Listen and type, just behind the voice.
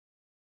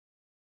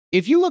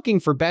If you're looking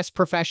for best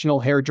professional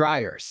hair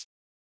dryers,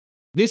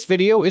 this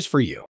video is for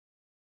you.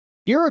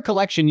 Here are a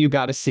collection you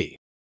gotta see.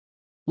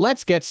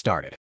 Let's get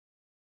started.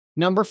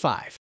 Number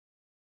 5.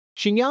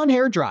 Chignon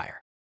Hair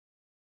Dryer.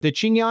 The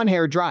Chignon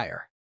Hair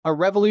Dryer, a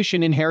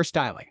revolution in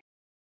hairstyling.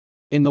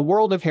 In the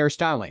world of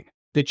hairstyling,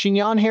 the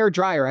Chignon Hair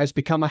Dryer has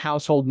become a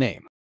household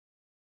name.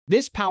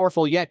 This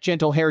powerful yet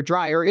gentle hair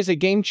dryer is a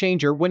game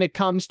changer when it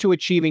comes to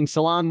achieving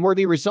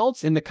salon-worthy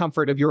results in the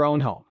comfort of your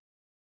own home.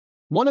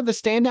 One of the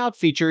standout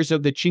features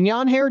of the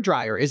Chignon hair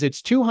dryer is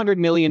its 200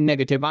 million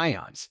negative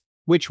ions,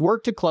 which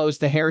work to close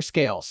the hair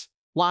scales,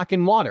 lock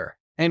in water,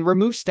 and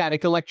remove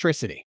static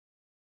electricity.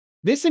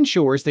 This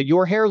ensures that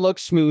your hair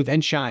looks smooth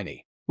and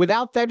shiny,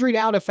 without the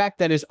dried-out effect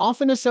that is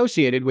often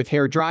associated with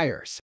hair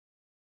dryers.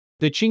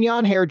 The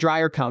Chignon hair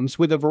dryer comes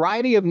with a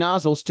variety of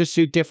nozzles to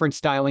suit different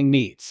styling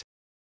needs.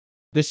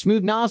 The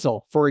smooth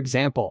nozzle, for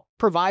example,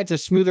 provides a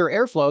smoother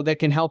airflow that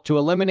can help to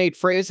eliminate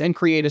frizz and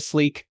create a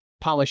sleek,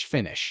 polished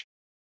finish.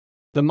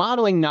 The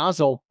modeling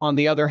nozzle, on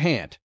the other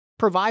hand,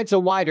 provides a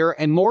wider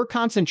and more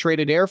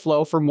concentrated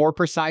airflow for more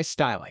precise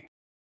styling.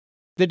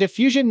 The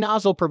diffusion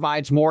nozzle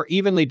provides more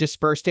evenly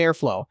dispersed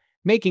airflow,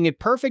 making it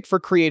perfect for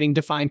creating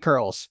defined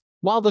curls,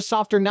 while the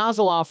softer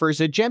nozzle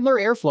offers a gentler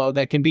airflow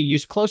that can be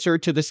used closer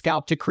to the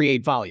scalp to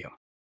create volume.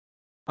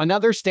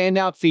 Another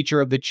standout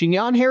feature of the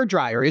Chignon hair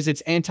dryer is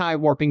its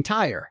anti-warping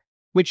tire,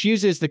 which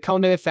uses the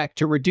Kona effect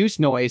to reduce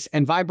noise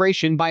and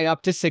vibration by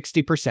up to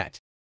 60%.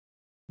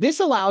 This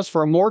allows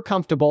for a more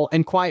comfortable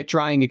and quiet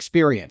drying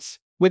experience,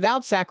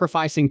 without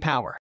sacrificing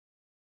power.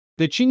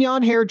 The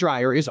Chignon hair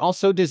dryer is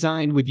also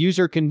designed with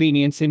user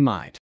convenience in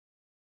mind.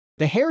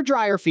 The hair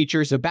dryer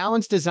features a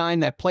balanced design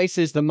that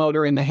places the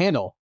motor in the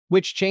handle,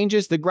 which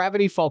changes the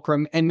gravity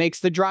fulcrum and makes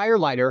the dryer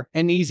lighter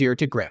and easier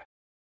to grip.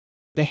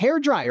 The hair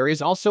dryer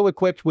is also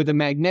equipped with a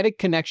magnetic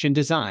connection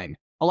design,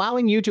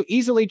 allowing you to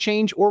easily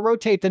change or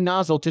rotate the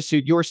nozzle to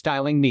suit your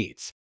styling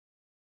needs.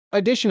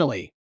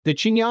 Additionally, the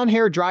Chignon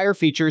hair dryer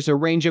features a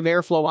range of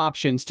airflow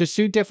options to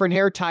suit different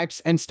hair types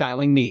and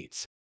styling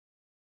needs.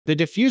 The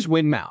diffuse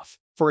wind mouth,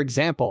 for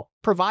example,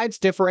 provides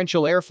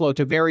differential airflow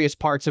to various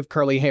parts of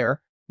curly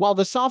hair, while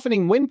the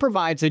softening wind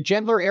provides a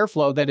gentler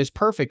airflow that is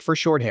perfect for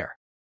short hair.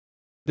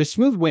 The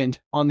smooth wind,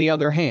 on the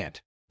other hand,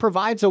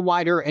 provides a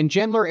wider and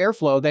gentler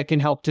airflow that can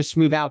help to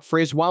smooth out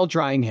frizz while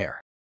drying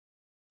hair.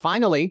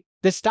 Finally,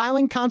 the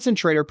styling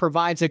concentrator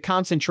provides a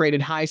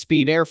concentrated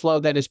high-speed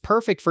airflow that is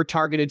perfect for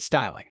targeted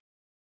styling.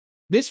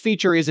 This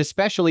feature is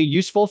especially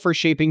useful for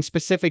shaping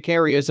specific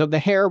areas of the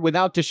hair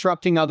without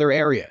disrupting other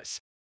areas.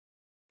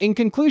 In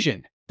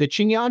conclusion, the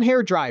Chignon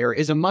hair dryer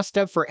is a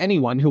must-have for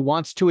anyone who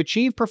wants to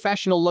achieve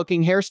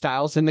professional-looking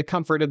hairstyles in the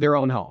comfort of their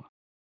own home.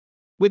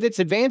 With its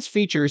advanced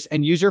features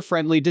and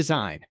user-friendly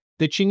design,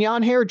 the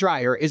Chignon hair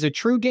dryer is a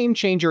true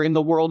game-changer in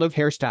the world of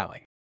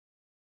hairstyling.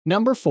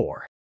 Number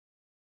 4.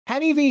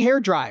 Hatv hair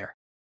dryer.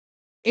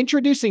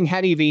 Introducing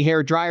Hatv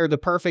hair dryer, the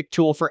perfect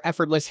tool for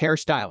effortless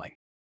hairstyling.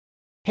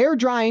 Hair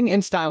drying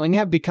and styling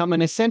have become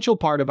an essential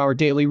part of our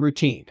daily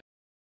routine.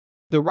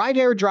 The right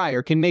hair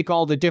dryer can make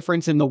all the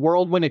difference in the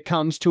world when it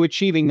comes to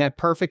achieving that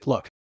perfect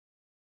look.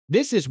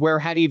 This is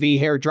where Hatv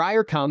hair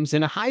dryer comes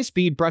in, a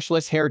high-speed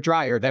brushless hair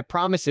dryer that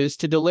promises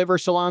to deliver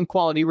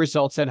salon-quality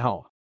results at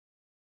home.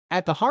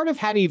 At the heart of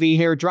Hatv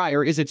hair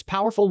dryer is its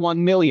powerful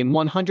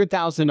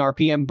 1,100,000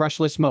 RPM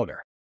brushless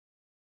motor.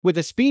 With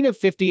a speed of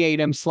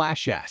 58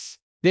 ms/s,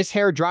 this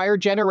hair dryer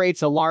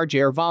generates a large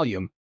air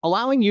volume,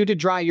 allowing you to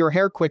dry your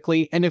hair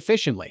quickly and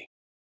efficiently.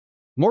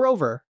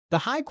 Moreover, the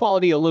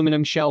high-quality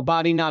aluminum shell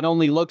body not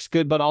only looks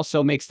good but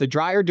also makes the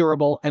dryer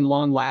durable and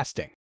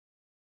long-lasting.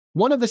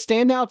 One of the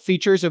standout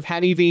features of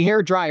Hatv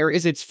hair dryer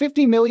is its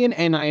 50 million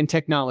anion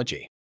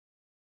technology.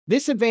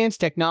 This advanced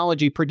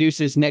technology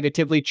produces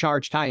negatively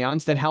charged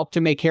ions that help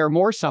to make hair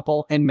more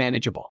supple and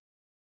manageable.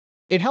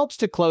 It helps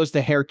to close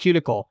the hair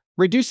cuticle,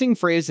 reducing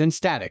frizz and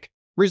static,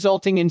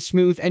 resulting in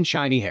smooth and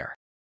shiny hair.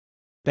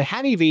 The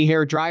Hatv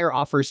hair dryer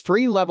offers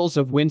 3 levels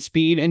of wind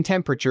speed and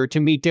temperature to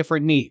meet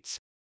different needs.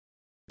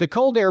 The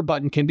cold air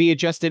button can be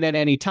adjusted at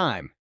any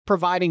time,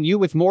 providing you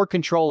with more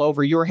control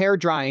over your hair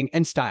drying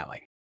and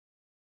styling.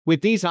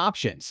 With these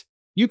options,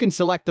 you can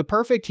select the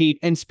perfect heat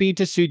and speed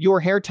to suit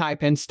your hair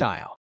type and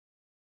style.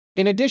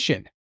 In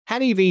addition,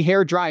 Hatv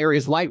hair dryer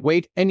is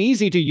lightweight and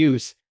easy to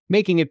use,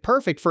 making it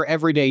perfect for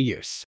everyday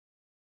use.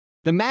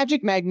 The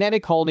magic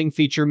magnetic holding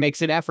feature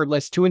makes it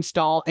effortless to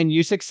install and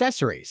use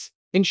accessories,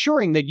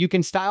 ensuring that you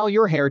can style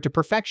your hair to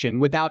perfection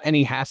without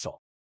any hassle.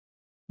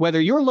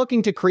 Whether you're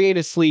looking to create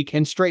a sleek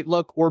and straight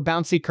look or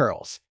bouncy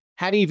curls,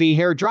 Hatv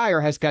hair dryer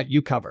has got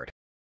you covered.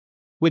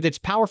 With its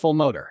powerful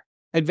motor,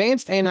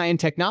 advanced anion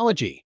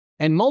technology,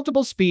 and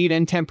multiple speed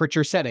and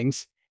temperature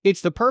settings,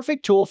 it's the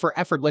perfect tool for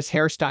effortless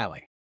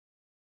hairstyling.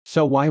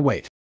 So why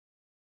wait?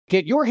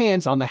 Get your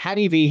hands on the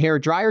Hatv hair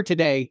dryer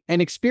today and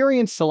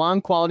experience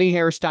salon-quality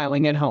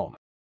hairstyling at home.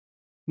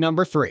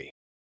 Number 3.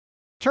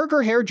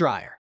 Terkur hair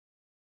dryer.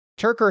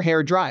 Terkur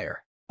hair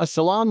dryer, a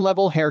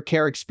salon-level hair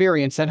care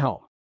experience at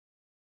home.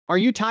 Are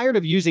you tired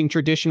of using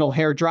traditional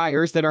hair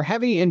dryers that are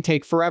heavy and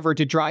take forever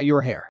to dry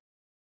your hair?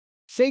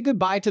 Say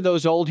goodbye to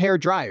those old hair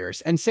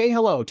dryers and say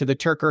hello to the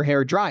Terkur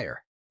hair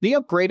dryer, the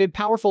upgraded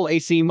powerful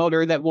AC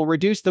motor that will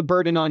reduce the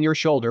burden on your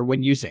shoulder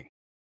when using.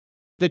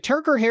 The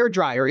Terkur hair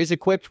dryer is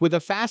equipped with a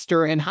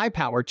faster and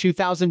high-power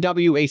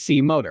 2000W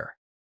AC motor,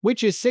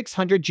 which is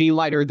 600G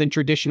lighter than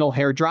traditional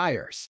hair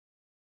dryers.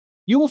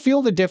 You will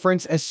feel the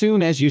difference as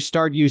soon as you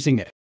start using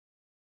it.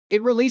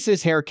 It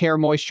releases hair care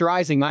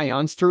moisturizing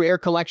ions through air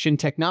collection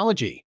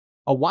technology,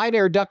 a wide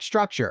air duct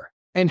structure,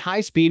 and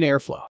high-speed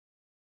airflow.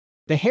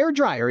 The hair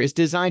dryer is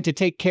designed to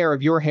take care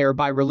of your hair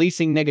by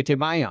releasing negative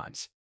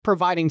ions,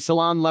 providing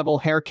salon-level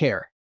hair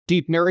care,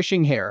 deep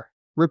nourishing hair,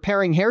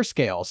 repairing hair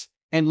scales,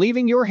 and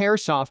leaving your hair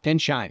soft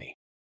and shiny.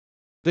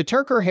 The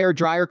Terkur hair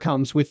dryer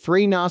comes with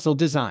 3 nozzle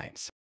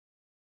designs.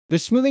 The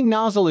smoothing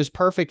nozzle is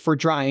perfect for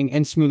drying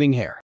and smoothing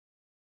hair.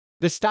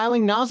 The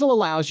styling nozzle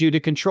allows you to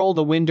control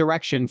the wind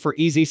direction for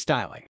easy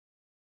styling.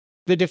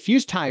 The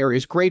diffuse tire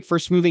is great for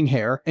smoothing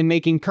hair and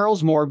making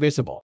curls more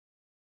visible.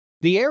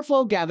 The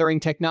airflow gathering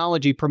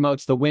technology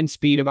promotes the wind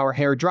speed of our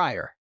hair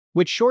dryer,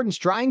 which shortens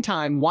drying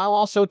time while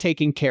also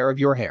taking care of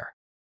your hair.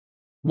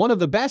 One of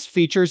the best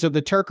features of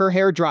the Terkur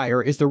hair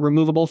dryer is the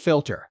removable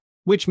filter,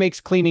 which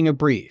makes cleaning a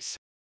breeze.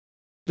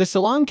 The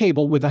salon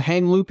cable with a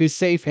hang loop is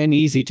safe and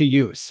easy to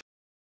use.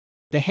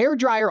 The hair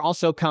dryer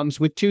also comes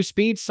with 2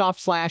 speeds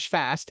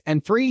soft/fast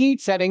and 3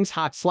 heat settings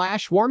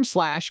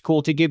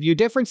hot/warm/cool to give you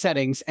different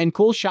settings and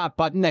cool shot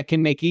button that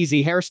can make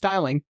easy hair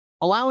styling,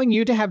 allowing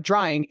you to have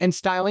drying and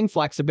styling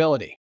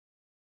flexibility.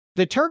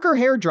 The Terkur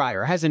hair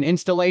dryer has an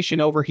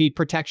installation overheat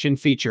protection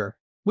feature,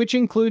 which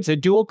includes a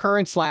dual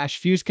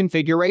current/fuse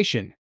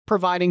configuration,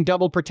 providing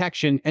double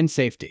protection and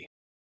safety.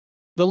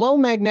 The low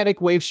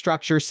magnetic wave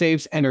structure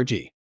saves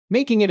energy,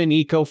 making it an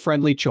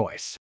eco-friendly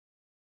choice.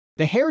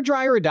 The hair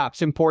dryer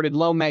adopts imported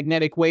low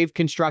magnetic wave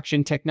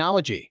construction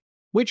technology,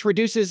 which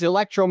reduces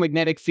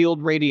electromagnetic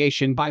field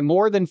radiation by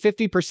more than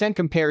 50%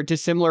 compared to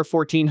similar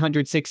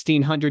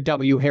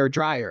 1400-1600W hair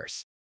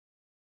dryers.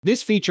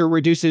 This feature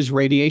reduces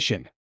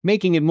radiation,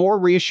 making it more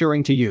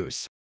reassuring to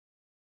use.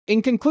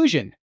 In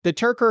conclusion, the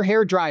Terkur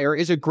hair dryer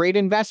is a great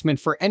investment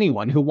for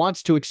anyone who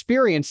wants to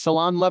experience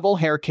salon-level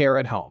hair care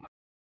at home.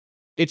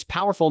 Its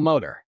powerful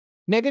motor,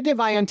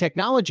 negative ion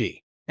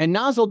technology, and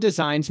nozzle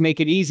designs make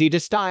it easy to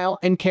style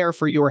and care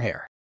for your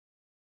hair.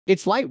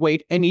 Its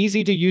lightweight and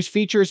easy-to-use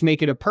features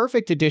make it a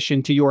perfect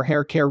addition to your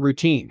hair care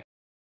routine.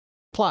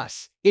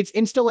 Plus, its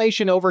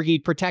installation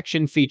overheat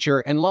protection feature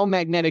and low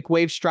magnetic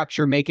wave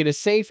structure make it a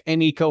safe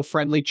and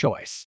eco-friendly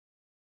choice.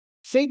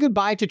 Say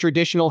goodbye to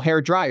traditional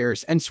hair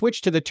dryers and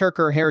switch to the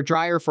Terkur hair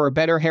dryer for a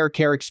better hair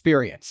care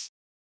experience.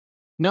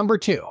 Number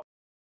 2.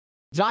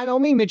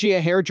 Xiaomi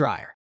Mijia hair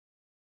dryer.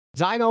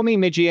 Xiaomi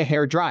Mijia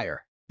hair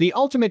dryer, the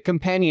ultimate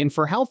companion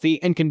for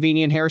healthy and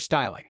convenient hair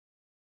styling.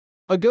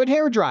 A good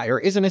hair dryer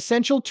is an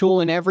essential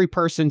tool in every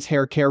person's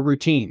hair care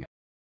routine.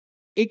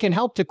 It can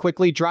help to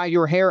quickly dry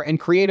your hair and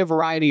create a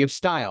variety of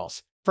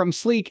styles, from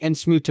sleek and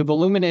smooth to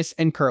voluminous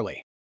and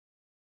curly.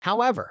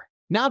 However,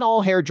 not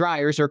all hair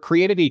dryers are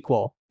created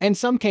equal, and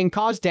some can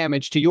cause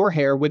damage to your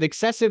hair with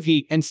excessive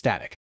heat and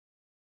static.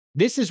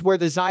 This is where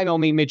the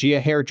Xiaomi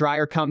Mijia hair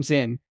dryer comes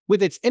in,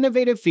 with its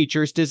innovative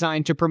features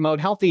designed to promote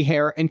healthy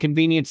hair and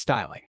convenient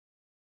styling.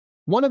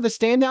 One of the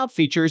standout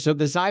features of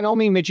the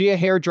Xiaomi Mijia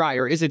hair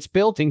dryer is its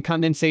built-in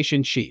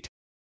condensation sheet.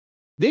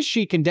 This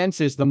sheet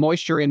condenses the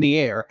moisture in the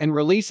air and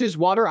releases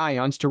water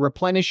ions to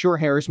replenish your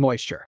hair's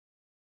moisture.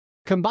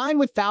 Combined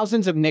with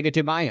thousands of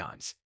negative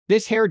ions,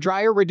 this hair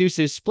dryer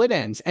reduces split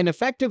ends and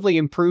effectively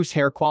improves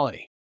hair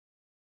quality.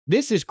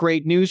 This is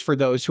great news for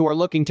those who are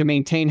looking to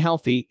maintain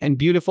healthy and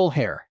beautiful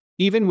hair,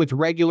 even with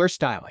regular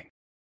styling.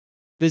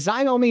 The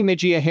Xiaomi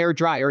Mijia hair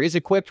dryer is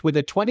equipped with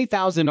a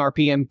 20,000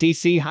 RPM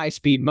DC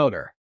high-speed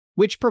motor,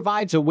 which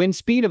provides a wind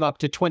speed of up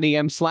to 20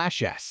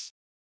 mph.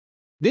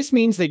 This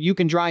means that you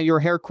can dry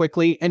your hair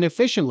quickly and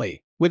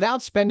efficiently,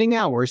 without spending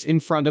hours in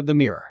front of the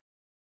mirror.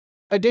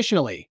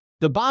 Additionally,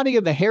 the body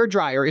of the hair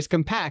dryer is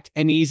compact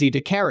and easy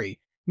to carry,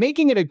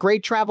 making it a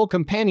great travel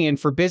companion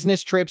for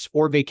business trips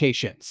or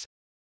vacations.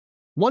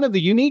 One of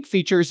the unique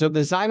features of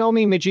the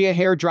Xiaomi Mijia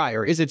hair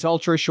dryer is its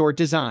ultra-short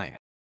design.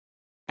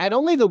 At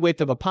only the width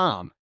of a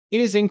palm,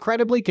 it is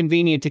incredibly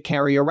convenient to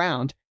carry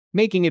around,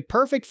 making it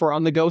perfect for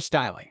on-the-go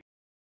styling.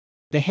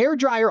 The hair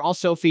dryer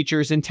also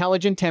features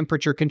intelligent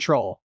temperature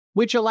control,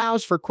 which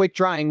allows for quick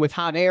drying with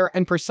hot air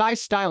and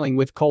precise styling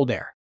with cold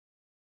air.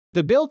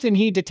 The built-in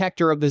heat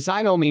detector of the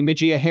Xiaomi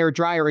Mijia hair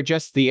dryer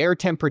adjusts the air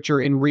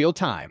temperature in real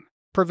time,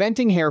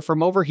 preventing hair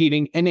from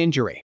overheating and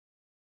injury.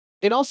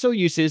 It also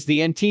uses the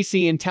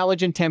NTC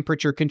Intelligent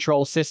Temperature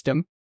Control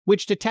System,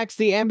 which detects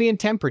the ambient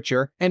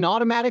temperature and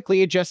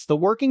automatically adjusts the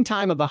working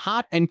time of the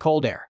hot and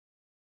cold air.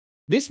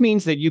 This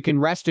means that you can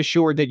rest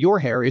assured that your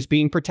hair is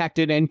being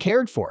protected and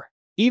cared for,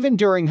 even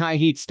during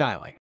high-heat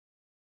styling.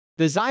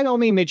 The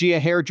Xiaomi Mijia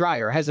hair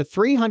dryer has a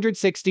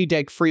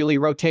 360-degree freely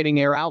rotating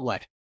air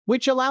outlet,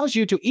 which allows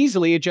you to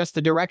easily adjust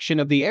the direction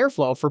of the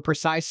airflow for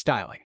precise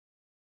styling.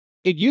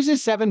 It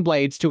uses 7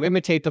 blades to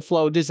imitate the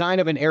flow design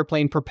of an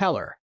airplane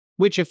propeller,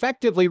 which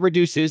effectively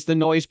reduces the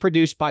noise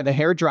produced by the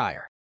hair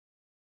dryer.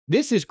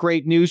 This is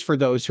great news for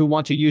those who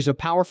want to use a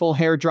powerful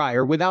hair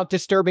dryer without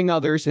disturbing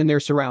others in their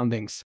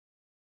surroundings.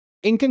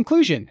 In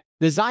conclusion,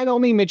 the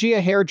Xiaomi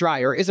Mijia hair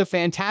dryer is a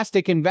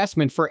fantastic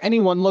investment for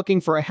anyone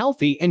looking for a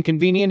healthy and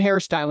convenient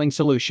hairstyling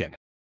solution.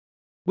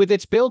 With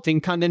its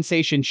built-in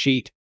condensation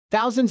sheet,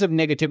 thousands of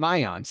negative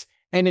ions,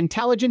 and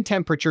intelligent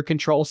temperature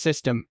control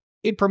system,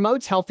 it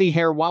promotes healthy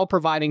hair while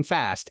providing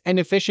fast and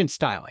efficient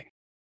styling.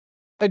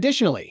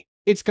 Additionally,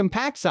 its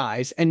compact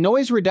size and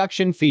noise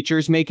reduction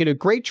features make it a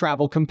great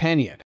travel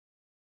companion.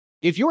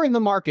 If you're in the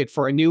market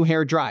for a new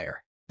hair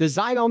dryer, the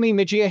Xiaomi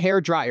Mijia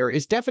hair dryer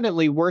is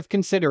definitely worth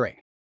considering.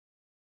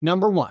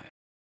 Number 1.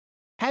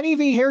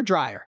 Hatv hair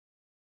dryer.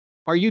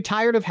 Are you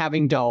tired of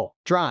having dull,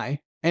 dry,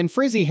 and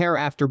frizzy hair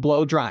after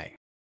blow drying?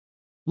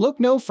 Look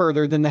no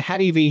further than the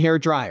Hatv hair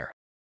dryer.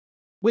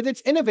 With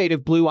its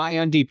innovative blue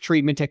ion deep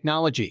treatment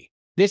technology,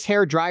 this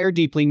hair dryer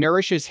deeply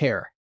nourishes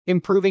hair,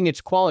 improving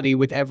its quality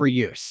with every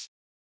use.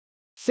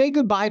 Say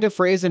goodbye to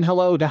frizz and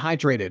hello to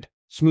hydrated,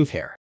 smooth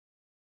hair.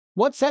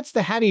 What sets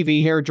the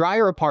Hatv hair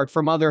dryer apart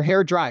from other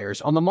hair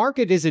dryers on the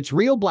market is its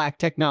real black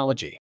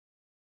technology.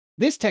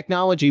 This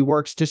technology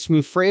works to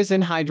smooth frizz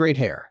and hydrate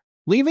hair,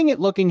 leaving it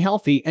looking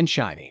healthy and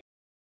shiny.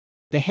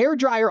 The hair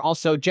dryer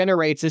also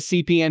generates a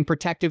CPN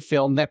protective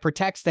film that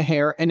protects the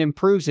hair and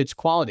improves its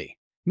quality,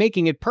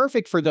 making it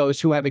perfect for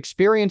those who have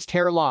experienced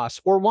hair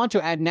loss or want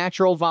to add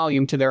natural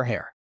volume to their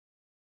hair.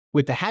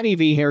 With the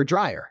Hatv hair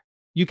dryer,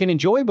 you can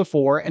enjoy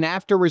before and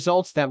after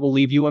results that will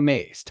leave you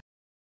amazed.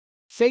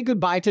 Say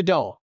goodbye to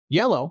dull,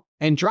 yellow,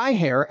 and dry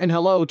hair and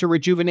hello to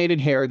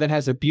rejuvenated hair that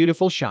has a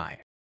beautiful shine.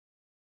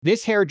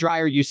 This hair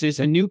dryer uses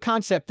a new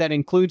concept that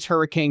includes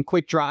Hurricane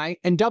Quick Dry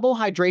and Double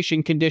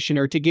Hydration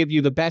Conditioner to give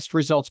you the best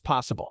results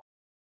possible.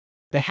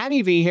 The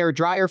Hatv hair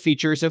dryer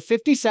features a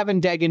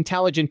 57-deg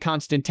intelligent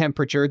constant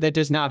temperature that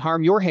does not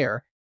harm your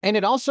hair, and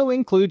it also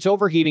includes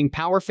overheating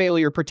power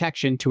failure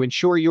protection to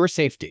ensure your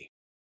safety.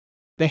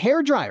 The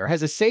hair dryer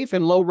has a safe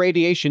and low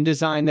radiation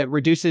design that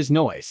reduces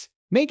noise,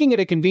 making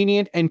it a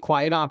convenient and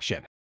quiet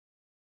option.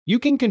 You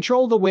can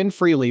control the wind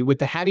freely with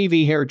the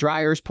Hatv hair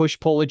dryer's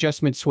push-pull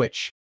adjustment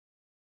switch.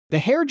 The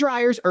hair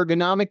dryer's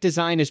ergonomic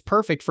design is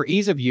perfect for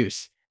ease of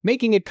use,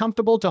 making it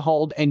comfortable to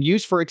hold and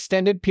use for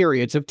extended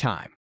periods of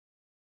time.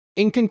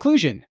 In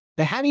conclusion,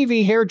 the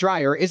Hatv hair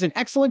dryer is an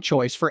excellent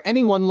choice for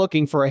anyone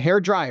looking for a hair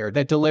dryer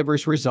that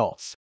delivers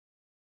results.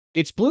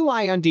 Its blue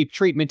ion deep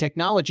treatment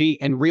technology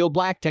and real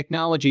black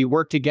technology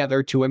work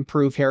together to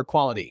improve hair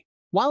quality,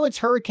 while its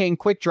Hurricane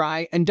Quick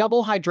Dry and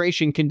Double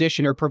Hydration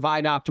Conditioner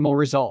provide optimal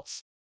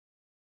results.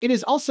 It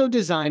is also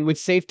designed with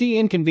safety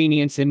and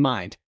convenience in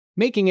mind,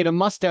 making it a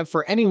must-have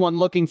for anyone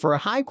looking for a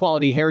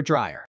high-quality hair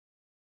dryer.